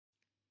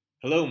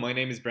Hello, my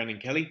name is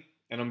Brendanskelly,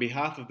 and on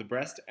behalf of the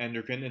Breast,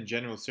 Endocrine and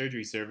General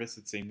Surgery Service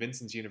at St.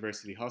 Vincent's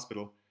University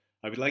Hospital,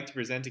 I would like to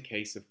present a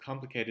case of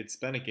complicated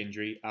splenic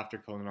injury after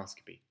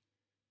colonoscopy.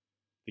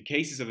 The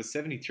case is of a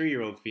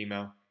 73-year-old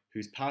female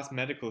whose past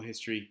medical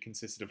history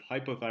consisted of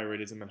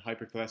hypothyroidism and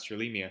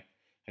hypercholesterolemia,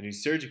 and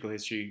whose surgical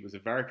history was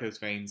of varicose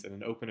veins and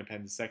an open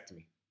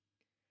appendicectomy.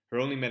 Her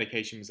only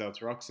medication was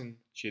L-thyroxine,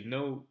 she had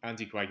no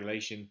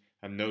anticoagulation,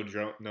 and no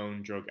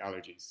known drug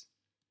allergies.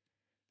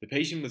 The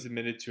patient was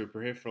admitted to a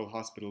peripheral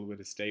hospital with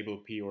a stable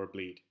P-or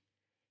bleed.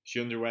 She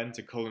underwent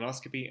a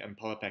colonoscopy and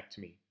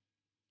polypectomy.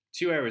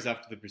 2 hours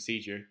after the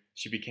procedure,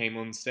 she became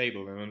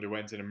unstable and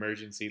underwent an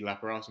emergency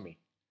laparotomy.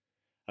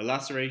 A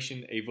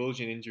laceration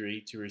avulsion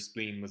injury to her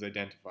spleen was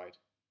identified.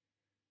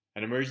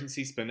 An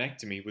emergency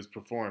splenectomy was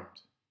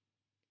performed.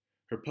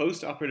 Her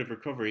post-operative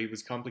recovery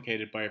was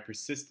complicated by a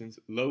persistent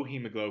low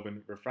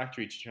hemoglobin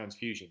refractory to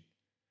transfusion.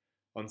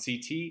 On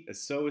CT, a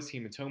psoas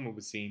hematoma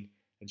was seen,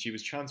 and she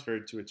was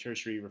transferred to a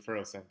tertiary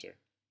referral centre.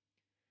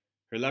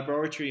 Her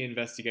laboratory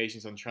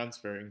investigations on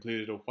transfer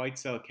included a white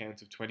cell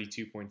count of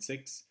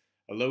 22.6,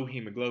 a low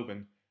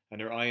hemoglobin, and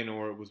her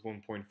INR was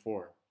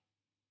 1.4.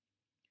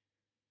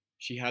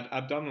 She had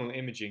abdominal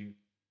imaging,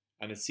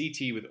 and a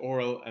CT with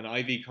oral and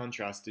IV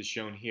contrast is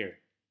shown here.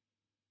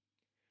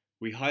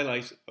 We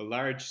highlight a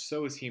large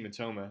psoas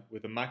hematoma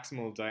with a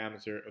maximal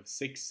diameter of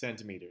 6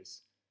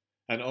 centimeters,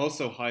 and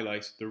also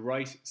highlight the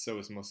right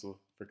psoas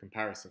muscle for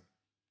comparison.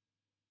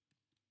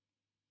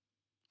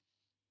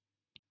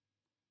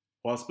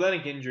 While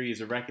splenic injury is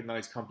a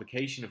recognized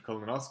complication of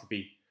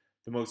colonoscopy,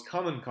 the most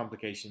common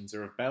complications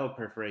are of bowel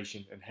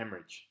perforation and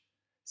hemorrhage.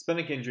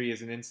 Splenic injury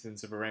has an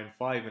incidence of around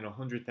 5 in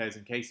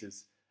 100,000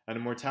 cases and a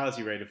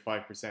mortality rate of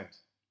 5%.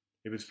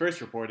 It was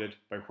first reported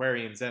by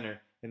Wiley and Zenner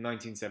in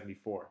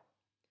 1974.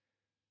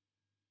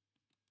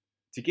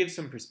 To give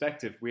some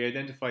perspective, we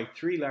identify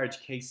 3 large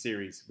case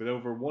series with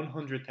over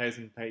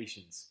 100,000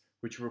 patients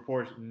which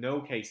report no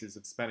cases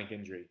of splenic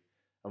injury,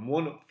 and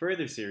one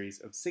further series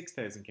of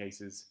 6,000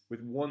 cases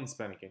with 1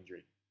 splenic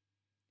injury.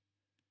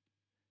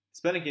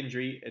 Splenic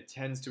injury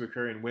tends to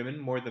occur in women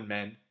more than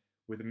men,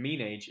 with a mean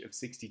age of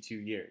 62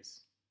 years.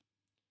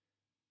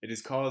 It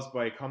is caused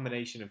by a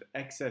combination of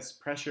excess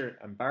pressure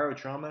and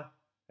barotrauma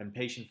and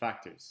patient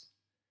factors.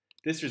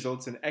 This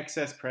results in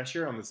excess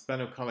pressure on the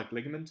splenocolic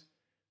ligament,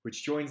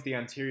 which joins the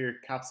anterior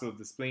capsule of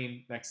the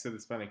spleen next to the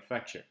splenic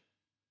flexure.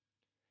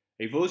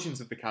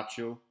 Avulsions of the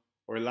capsule,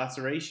 or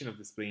laceration of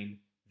the spleen,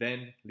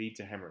 then lead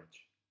to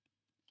hemorrhage.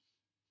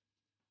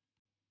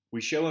 We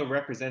show a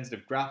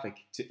representative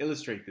graphic to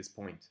illustrate this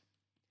point,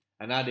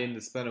 and add in the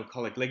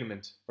splenocolic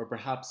ligament or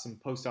perhaps some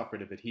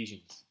postoperative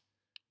adhesions.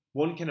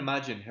 One can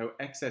imagine how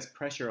excess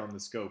pressure on the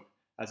scope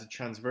as it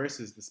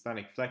transverses the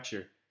splenic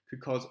flexure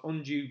could cause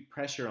undue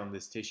pressure on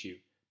this tissue,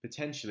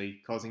 potentially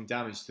causing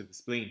damage to the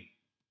spleen.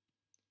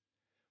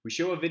 We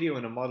show a video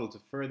and a model to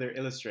further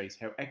illustrate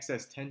how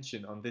excess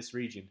tension on this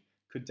region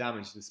could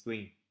damage the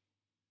spleen.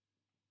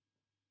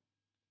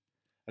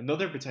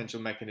 Another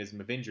potential mechanism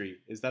of injury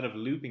is that of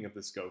looping of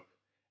the scope,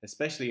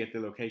 especially at the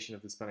location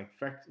of the splenic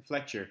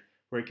flexure,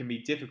 where it can be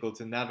difficult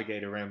to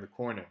navigate around the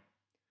corner.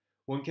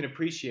 One can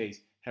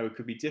appreciate how it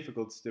could be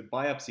difficult to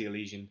biopsy a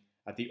lesion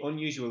at the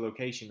unusual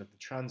location of the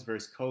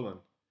transverse colon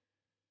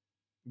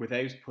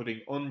without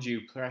putting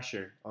undue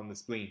pressure on the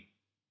spleen.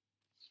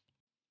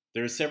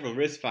 There are several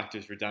risk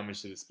factors for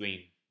damage to the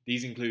spleen.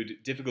 These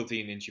include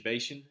difficulty in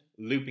intubation,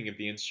 looping of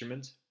the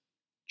instrument,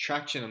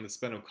 traction on the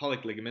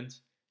splenocolic ligament,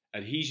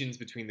 adhesions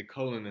between the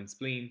colon and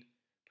spleen,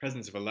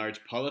 presence of a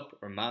large polyp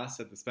or mass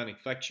at the splenic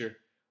flexure,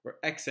 or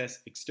excess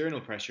external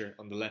pressure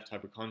on the left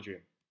hypochondrium.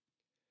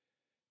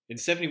 In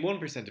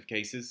 71% of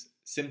cases,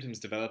 symptoms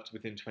developed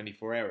within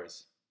 24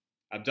 hours.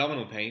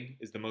 Abdominal pain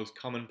is the most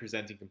common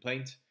presenting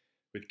complaint,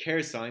 with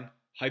Kerr's sign,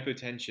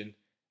 hypotension,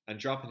 and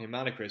drop in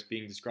hematocrit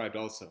being described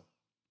also.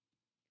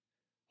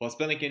 While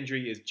splenic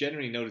injury is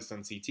generally noticed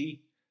on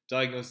CT,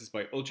 diagnosis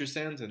by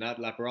ultrasound and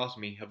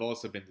laparotomy have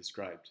also been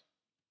described.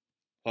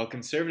 While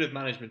conservative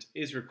management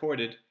is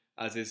recorded,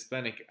 as is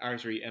splenic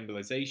artery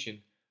embolization,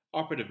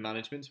 operative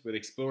management with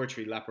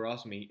exploratory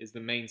laparotomy is the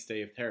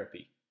mainstay of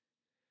therapy.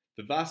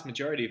 The vast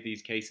majority of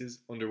these cases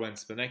underwent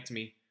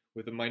splenectomy,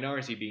 with a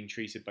minority being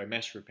treated by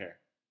mesh repair.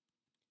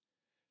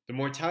 The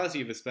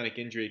mortality of a splenic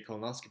injury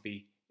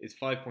colonoscopy is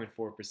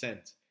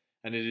 5.4%,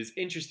 and it is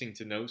interesting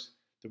to note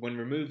that when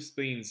removed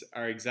spleens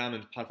are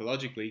examined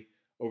pathologically,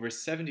 over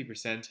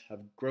 70%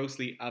 have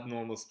grossly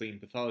abnormal spleen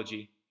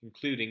pathology,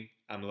 including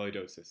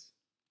amyloidosis.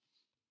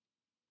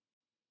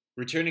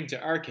 Returning to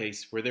our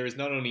case, where there is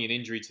not only an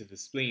injury to the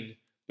spleen,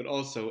 but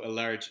also a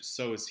large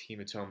psoas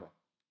hematoma.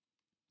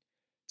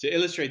 To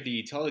illustrate the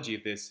etiology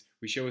of this,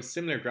 we show a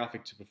similar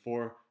graphic to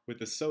before, with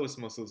the psoas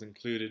muscles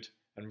included,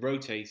 and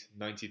rotate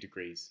 90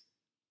 degrees.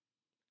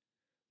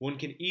 One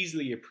can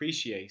easily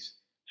appreciate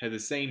how the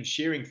same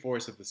shearing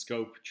force of the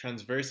scope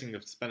transversing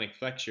the splenic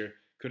flexure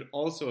could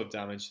also have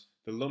damaged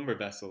the lumbar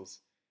vessels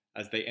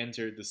as they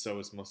enter the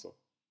psoas muscle.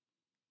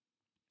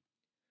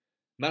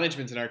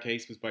 Management in our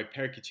case was by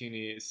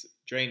percutaneous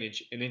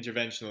drainage in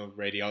interventional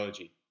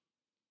radiology.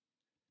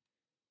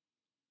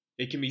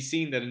 It can be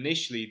seen that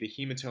initially the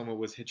hematoma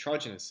was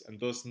heterogeneous and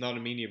thus not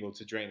amenable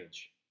to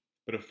drainage,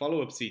 but a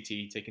follow-up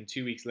CT taken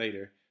 2 weeks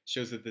later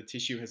shows that the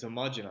tissue has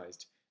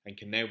homogenized and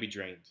can now be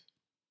drained.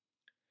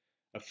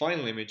 A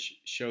final image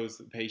shows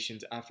the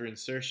patient after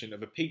insertion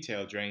of a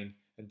pigtail drain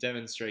and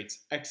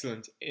demonstrates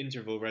excellent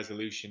interval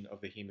resolution of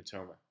the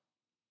hematoma.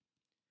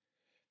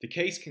 The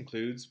case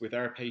concludes with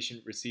our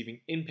patient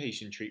receiving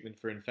inpatient treatment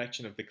for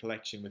infection of the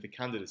collection with a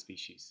Candida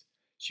species.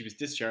 She was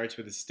discharged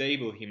with a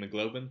stable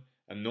hemoglobin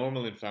and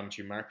normal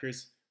inflammatory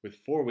markers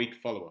with 4-week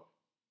follow-up.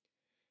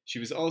 She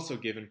was also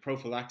given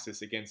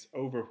prophylaxis against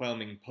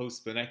overwhelming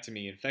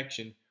post-splenectomy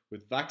infection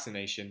with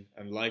vaccination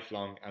and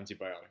lifelong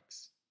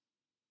antibiotics.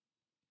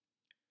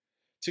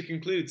 To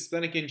conclude,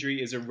 splenic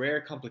injury is a rare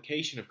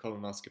complication of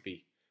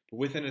colonoscopy, but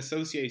with an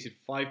associated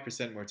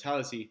 5%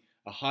 mortality,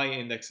 a high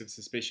index of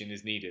suspicion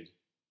is needed.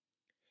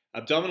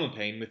 Abdominal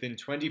pain within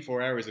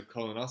 24 hours of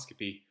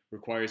colonoscopy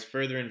requires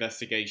further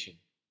investigation.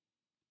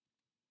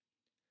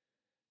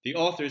 The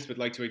authors would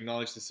like to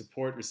acknowledge the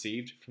support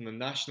received from the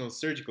National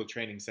Surgical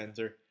Training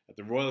Centre at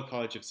the Royal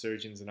College of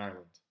Surgeons in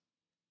Ireland.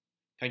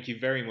 Thank you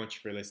very much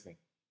for listening.